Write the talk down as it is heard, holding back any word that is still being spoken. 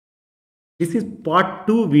This is part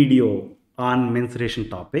 2 video on mensuration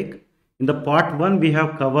topic. In the part 1, we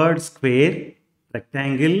have covered square,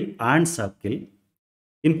 rectangle and circle.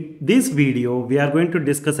 In this video, we are going to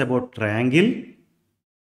discuss about triangle,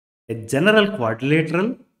 a general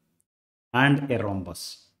quadrilateral and a rhombus.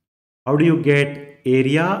 How do you get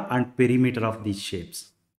area and perimeter of these shapes?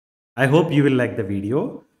 I hope you will like the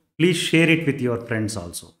video. Please share it with your friends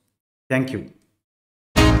also. Thank you.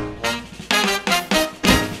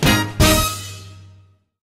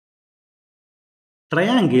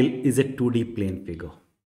 Triangle is a 2D plane figure.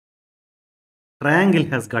 Triangle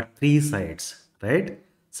has got 3 sides, right?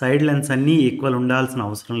 Side lengths anni equal undalsina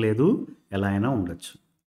avasaram ledu, ela aina undachu.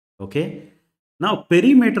 Okay? Now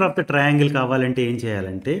perimeter of the triangle kavalante em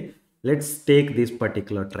cheyalante, let's take this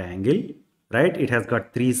particular triangle, right? It has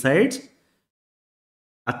got 3 sides.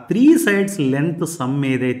 A 3 sides length sum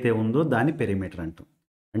edaithe undo dani perimeter antam.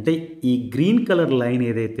 Ante ee green color line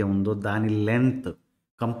edaithe undo dani length,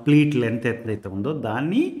 complete length edaithe undo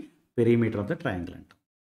dani perimeter of the triangle antam.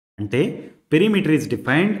 Ante perimeter is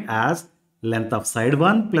defined as length of side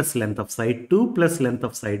 1 plus length of side 2 plus length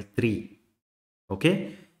of side 3. Okay?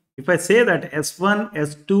 If I say that S1,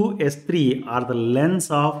 S2, S3 are the lengths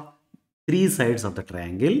of 3 sides of the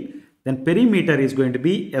triangle, then perimeter is going to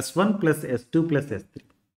be S1 plus S2 plus S3.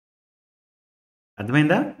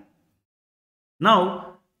 Advainda? Now,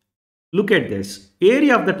 look at this.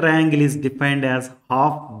 Area of the triangle is defined as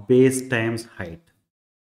half base times height.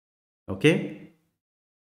 Okay?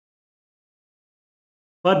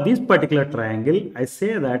 For this particular triangle, I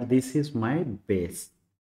say that this is my base,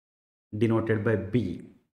 denoted by B.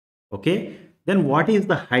 Okay? Then what is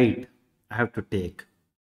the height I have to take?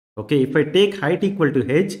 Okay, if I take height equal to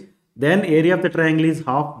h, then area of the triangle is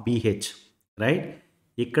half BH, right?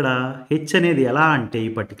 Ikkada h anedi ela ante ee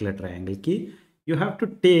particular triangle ki, you have to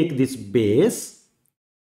take this base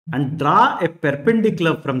and draw a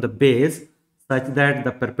perpendicular from the base such that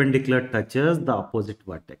the perpendicular touches the opposite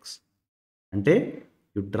vertex. Ante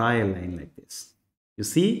you draw a line like this. You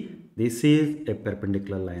see, this is a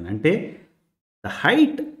perpendicular line. Ante the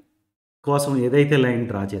height kosam edaithe line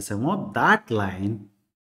draw chesamo, that line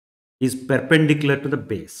is perpendicular to the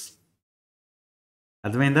base.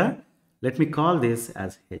 Advainda? Let me call this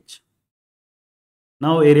as h.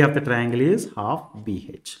 Now area of the triangle is half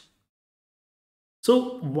BH. So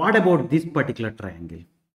what about this particular triangle?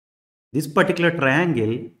 This particular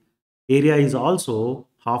triangle area is also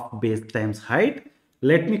half base times height.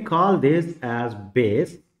 Let me call this as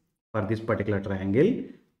base for this particular triangle.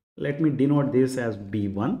 Let me denote this as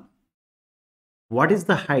B1. What is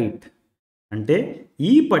the height? అంటే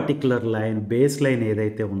ఈ particular line base line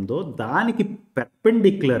ఏదైతే ఉందో దానికి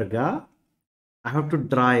పెర్పెండిక్యులర్గా I have to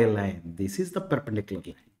draw a line. This is the perpendicular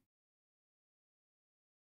line.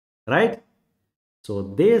 Right? So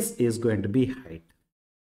this is going to be height.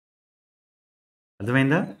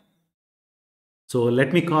 అర్థమైందా? So let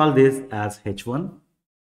me call this as H1.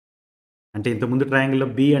 అంటే ఇంతకుముందు ట్రయాంగిల్లో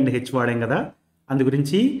B and H వాడాం కదా, అందు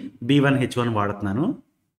గురించి B1 H1 వాడుతున్నాను.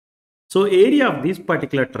 So area of this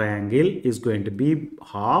particular triangle is going to be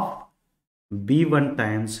half B1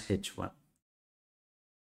 times H1.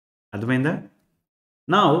 అర్థమైందా?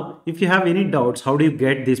 Now, if you have any doubts, how do you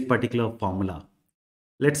get this particular formula?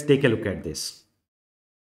 Let's take a look at this.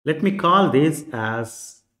 Let me call this as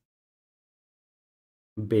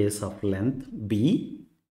base of length B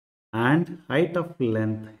and height of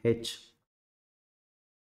length H.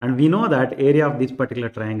 And we know that area of this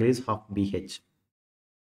particular triangle is half BH.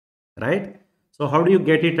 Right? So how do you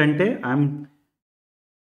get it? Ante I'm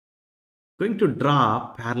going to draw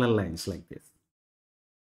parallel lines like this.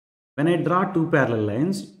 When I draw two parallel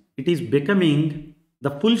lines, it is becoming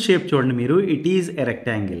the full shape chodandi meeru, it is a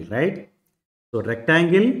rectangle, right? So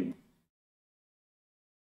rectangle,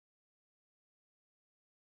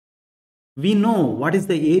 we know what is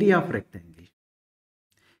the area of rectangle.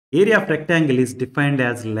 Area of rectangle is defined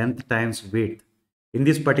as length times width. In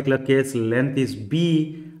this particular case, length is B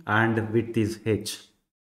and width is H,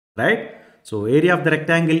 right? So area of the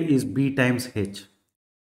rectangle is B times H.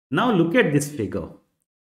 Now look at this figure.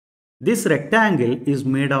 This rectangle is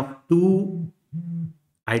made of two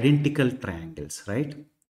identical triangles, right?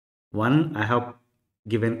 One I have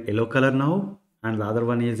given yellow color now and the other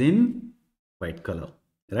one is in white color,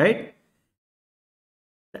 right?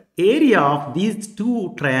 The area of these two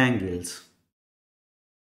triangles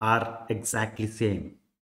are exactly same.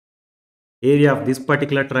 Area of this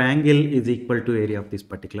particular triangle is equal to area of this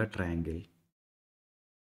particular triangle,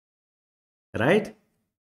 right?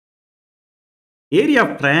 Area of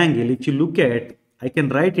triangle, if you look at, I can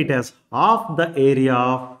write it as half the area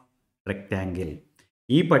of rectangle.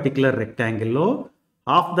 ఈ particular rectangle లో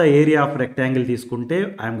half the area of rectangle తీసుకుంటే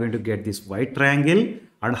I am going to get this white triangle,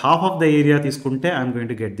 and half of the area తీసుకుంటే I am going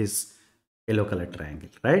to get this yellow color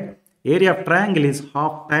triangle, right? Area of triangle is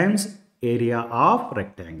half times area of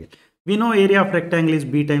rectangle. We know area of rectangle is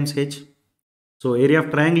b times h. So area of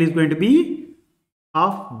triangle is going to be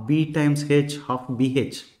half b times h, half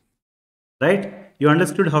bh, right? You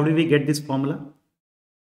understood how did we get this formula?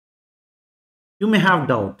 You may have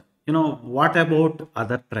doubt, what about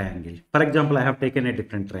other triangle? For example, I have taken a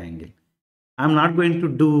different triangle. I'm not going to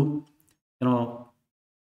do,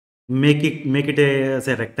 make it as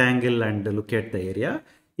a rectangle and look at the area.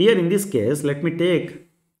 Here in this case, let me take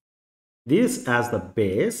this as the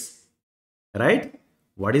base, right?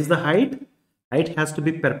 What is the height? Height has to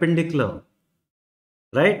be perpendicular,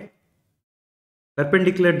 right?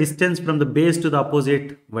 Perpendicular distance from the base to the opposite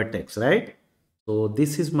vertex, right? So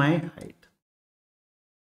this is my height.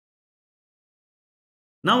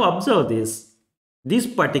 Now observe this. This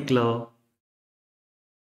particular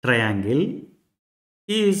triangle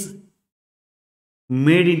is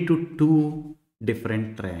made into two different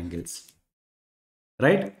triangles,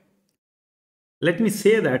 right? Let me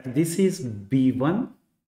say that this is B1,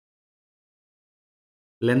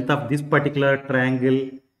 length of this particular triangle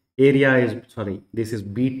area is, this is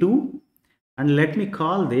B2, and let me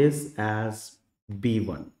call this as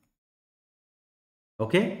B1.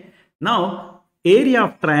 Okay, now area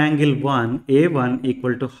of triangle 1, A1,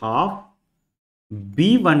 equal to half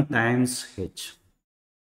B1 times H,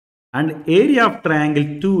 and area of triangle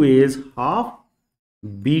 2 is half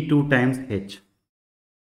B2 times H,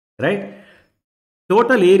 right?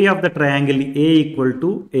 Total area of the triangle A equal to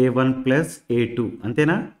A1 plus A2.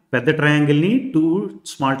 అంతేనా? పెద్ద triangle ని 2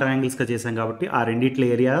 small triangles గా చేసాం కాబట్టి ఆ రెండిట్ల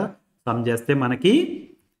area some చేస్తే మనకి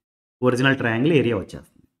original triangle area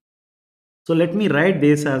వచ్చేస్తుంది. So let me right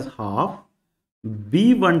this as half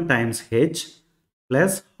B1 times H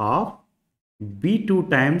plus half B2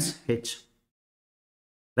 times H.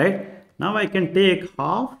 Right? Now I can take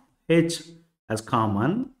half H as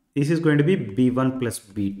common. This is going to be B1 plus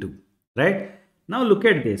B2. Right? Now look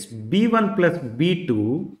at this. B1 plus B2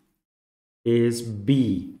 is B.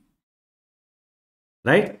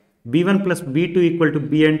 Right? B1 plus B2 equal to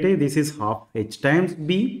B ante this is half H times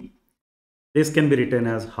B. This can be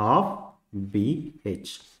written as half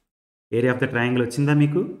BH. Area of the triangle vachinda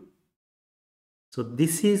meeku? So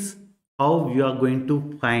this is how you are going to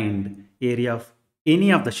find area of any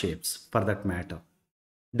of the shapes for that matter.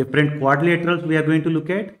 Different quadrilaterals we are going to look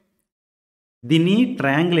at. Dini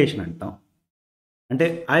triangulation antam. And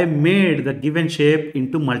I made the given shape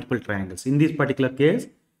into multiple triangles. In this particular case,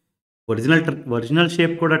 original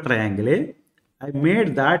shape kuda triangle. I made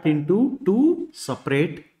that into two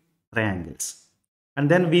separate triangles. And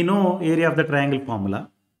then we know area of the triangle formula.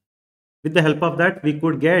 With the help of that, we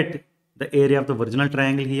could get the area of the original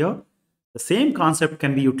triangle here. The same concept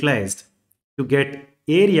can be utilized to get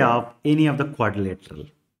area of any of the quadrilateral.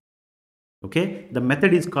 Okay, the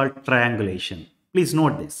method is called triangulation. Please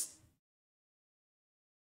note this.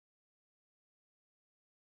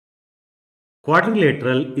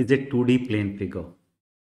 Quadrilateral is a 2D plane figure.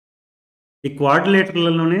 ఈ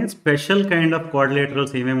క్వాడ్రిలేటరల్లోనే special kind of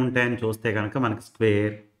quadrilaterals ఏమేమి ఉంటాయని చూస్తే కనుక మనకి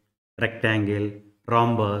square, rectangle,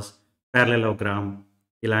 rhombus, parallelogram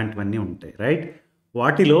ఇలాంటివన్నీ ఉంటాయి, right?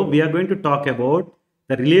 వాటిలో we are going to talk about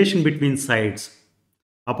the relation between sides.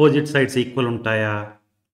 Opposite sides equal ఉంటాయా,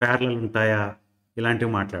 ప్యారలల్ ఉంటాయా,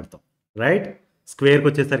 ఇలాంటివి మాట్లాడతాం, రైట్? స్క్వేర్కి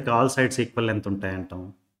వచ్చేసరికి ఆల్ సైడ్స్ ఈక్వల్ లెంత్ ఉంటాయంటాం.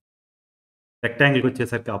 రెక్టాంగిల్కి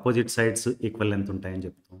వచ్చేసరికి అపోజిట్ సైడ్స్ ఈక్వల్ లెంత్ ఉంటాయని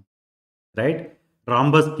చెప్తాం, right?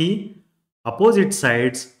 రాంబస్కి opposite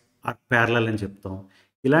sides are parallel అని చెప్తాం.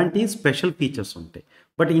 ఇలాంటి స్పెషల్ ఫీచర్స్ ఉంటాయి.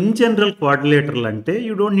 బట్ ఇన్ జనరల్ క్వాడ్రిలేటరల్ అంటే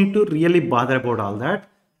you don't need to really bother about all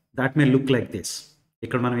that may look like this.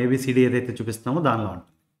 ఇక్కడ మనం ఏబిసిడి ఏదైతే చూపిస్తామో దానిలో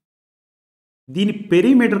ఉంటుంది. దీని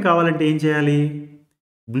పెరిమీటర్ కావాలంటే ఏం చేయాలి?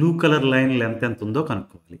 బ్లూ కలర్ లైన్ లెంత్ ఎంత ఉందో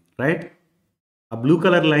కనుక్కోవాలి, రైట్? ఆ బ్లూ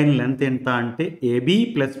కలర్ లైన్ లెంత్ ఎంత అంటే AB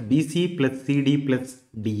plus BC plus CD plus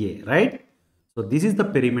DA, right? So this is the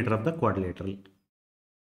perimeter of the quadrilateral.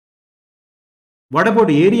 What about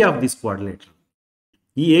area of this quadrilateral?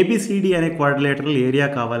 ఈ A B C D అనే quadrilateral area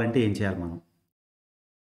కావాలంటే ఏం చేయాలి మనం?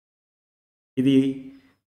 ఇది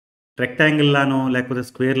రెక్టాంగిల్ లానో లేకపోతే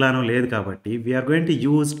స్క్వేర్ లానో లేదు కాబట్టి we are going to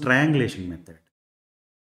use triangulation method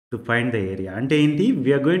to find the area. అంటే ఏంటి?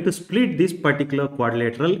 We are going to split this particular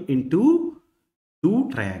quadrilateral into two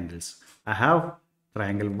triangles. I have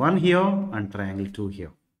triangle 1 here and triangle 2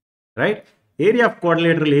 here, right? Area of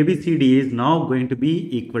quadrilateral ABCD is now going to be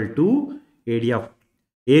equal to area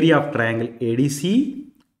of triangle ADC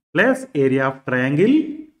plus area of triangle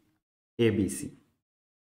ABC,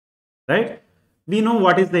 right? We know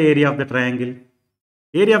what is the area of the triangle.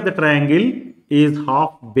 Area of the triangle is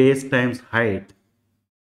half base times height,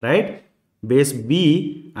 right? Base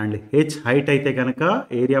B and H height aithe ganaka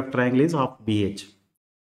area of triangle is half BH.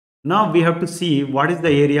 Now we have to see what is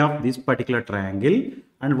the area of this particular triangle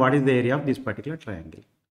and what is the area of this particular triangle.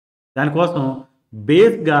 దాని కోసం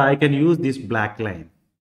బేస్గా I can use this black line,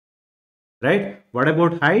 right? What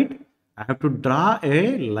about height? I have to draw a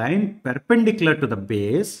line perpendicular to the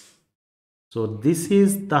base. So this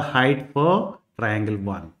is the height for triangle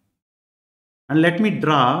 1. And let me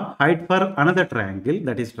draw height for another triangle,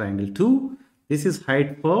 that is triangle 2. This is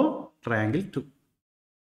height for triangle 2,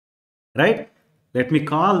 right? Let me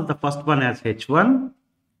call the first one as H1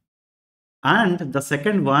 and the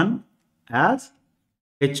second one as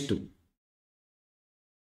H2.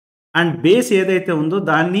 And base ఏదైతే ఉందో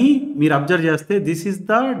దాన్ని మీరు observe చేస్తే this is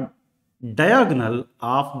the diagonal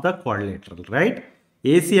of the quadrilateral, right?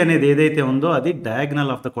 AC అనేది ఏదైతే ఉందో అది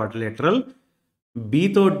diagonal of the quadrilateral.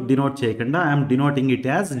 బీతో denote చేయకుండా I'm denoting it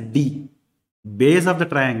as D, base of the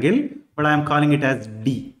triangle, but I'm calling it as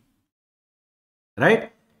D, right?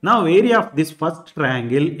 Now area of this first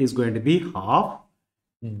triangle is going to be half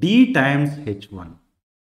d times h1,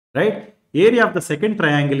 right? Area of the second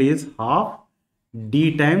triangle is half d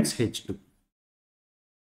times h2.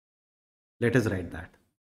 Let us write that.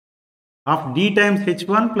 Half d times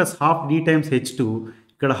h1 plus half d times h2.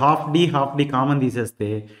 Ikkada half d common తీసేస్తే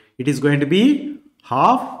it is going to be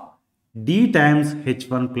half d times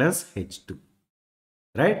h1 plus h2,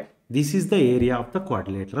 right? This is the area of the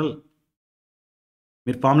quadrilateral.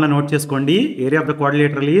 మీరు formula note చేసుకోండి. Area of the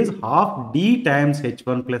quadrilateral is half d times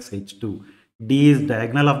h1 plus h2. d is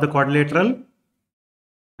diagonal of the quadrilateral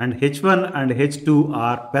and h1 and h2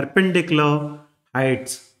 are perpendicular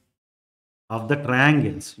heights of the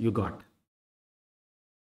triangles you got.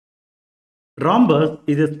 Rhombus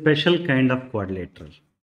is a special kind of quadrilateral,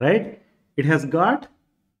 right? It has got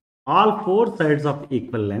all four sides of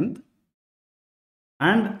equal length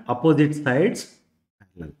and opposite sides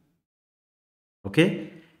parallel. Okay,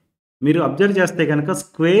 మీరు observe చేస్తే కనుక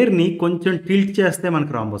స్క్వేర్ని కొంచెం tilt చేస్తే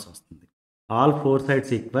మనకు rhombus వస్తుంది. All four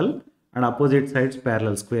sides equal and opposite sides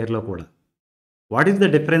parallel స్క్వేర్లో కూడా. What is the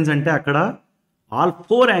difference అంటే అక్కడ all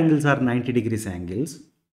four angles are 90 degrees angles,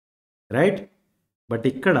 right? But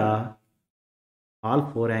ఇక్కడ ఆల్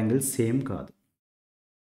ఫోర్ యాంగిల్స్ సేమ్ కాదు.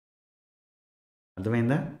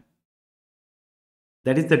 అర్థమైందా?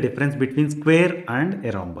 That is the difference between square and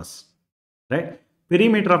a rhombus, right?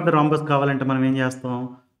 Perimeter of the rhombus కావాలంటే మనం ఏం చేస్తాం?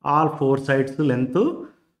 All four sides length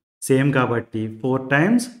same కాబట్టి 4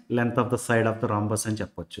 times length of the side of the rhombus అని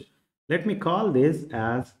చెప్పొచ్చు. Let me call this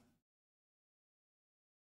as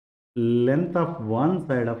length of one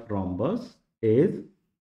side of rhombus is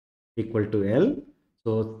equal to L.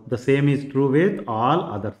 So the same is true with all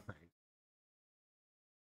other sides,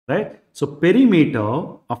 right? So perimeter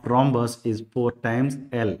of rhombus is 4 times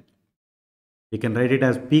L. We can write it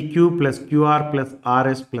as PQ plus QR plus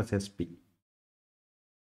RS plus SP,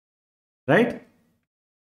 right?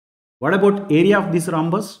 What about area of this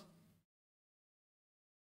rhombus?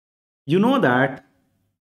 You know that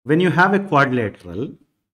when you have a quadrilateral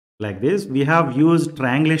like this, we have used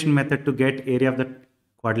triangulation method to get area of the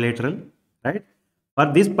quadrilateral, right? For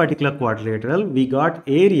this particular quadrilateral, we got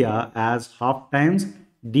area as half times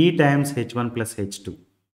d times h1 plus h2.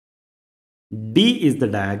 D is the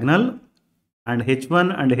diagonal and h1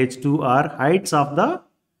 and h2 are heights of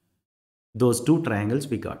those two triangles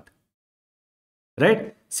we got, right?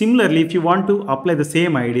 Similarly, if you want to apply the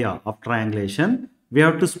same idea of triangulation, we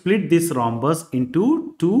have to split this rhombus into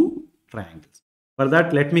two triangles. For that,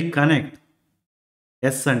 let me connect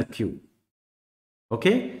S and Q.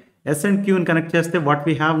 Okay, S and Q in connect cheste what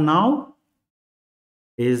we have now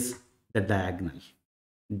is the diagonal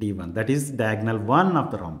D1, that is diagonal 1 of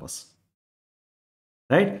the rhombus.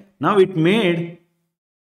 Right? Now it made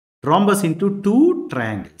rhombus into two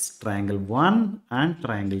triangles, triangle 1 and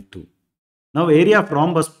triangle 2. Now area of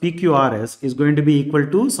rhombus PQRS is going to be equal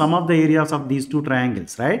to sum of the areas of these two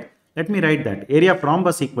triangles, right? Let me write that. Area of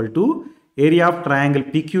rhombus equal to area of triangle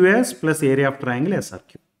PQS plus area of triangle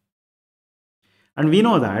SRQ. And we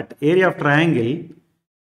know that area of triangle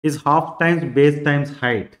is half times base times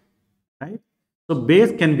height, right? So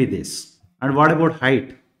base can be this. And what about height?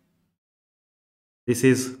 This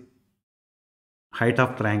is height of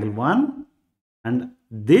triangle 1 and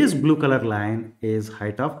this blue color line is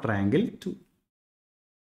height of triangle 2,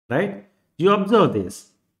 right? You observe this.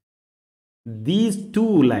 These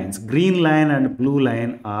two lines, green line and blue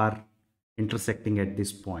line, are intersecting at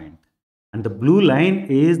this point. And the blue line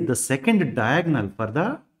is the second diagonal for the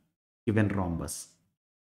given rhombus,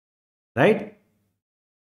 right?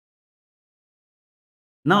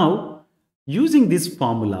 Now, Using this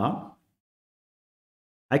formula,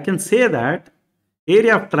 I can say that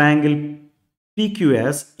area of triangle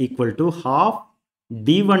PQS equal to half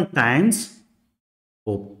D1 times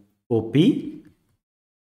OP,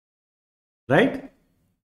 right?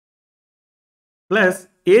 Plus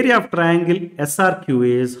area of triangle SRQ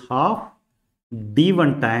is half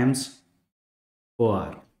D1 times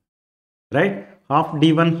OR, right? Half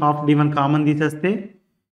D1 common తీసేస్తే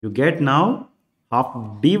you get now half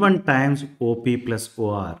D1 times OP plus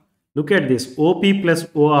OR. Look at this, OP plus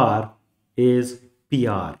OR is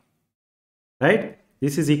PR, right?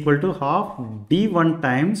 This is equal to half D1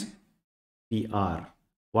 times PR.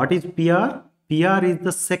 What is PR? PR is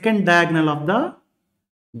the second diagonal of the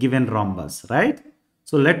given rhombus, right?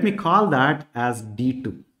 So let me call that as D2.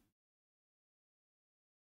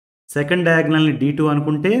 Second diagonal D2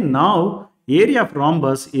 anukunte, now area of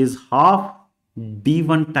rhombus is half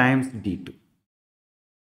D1 times D2.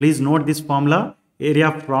 Please note this formula. Area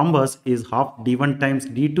of rhombus is half D1 times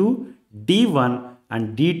D2. D1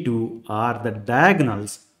 and D2 are the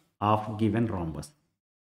diagonals of given rhombus.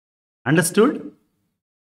 Understood?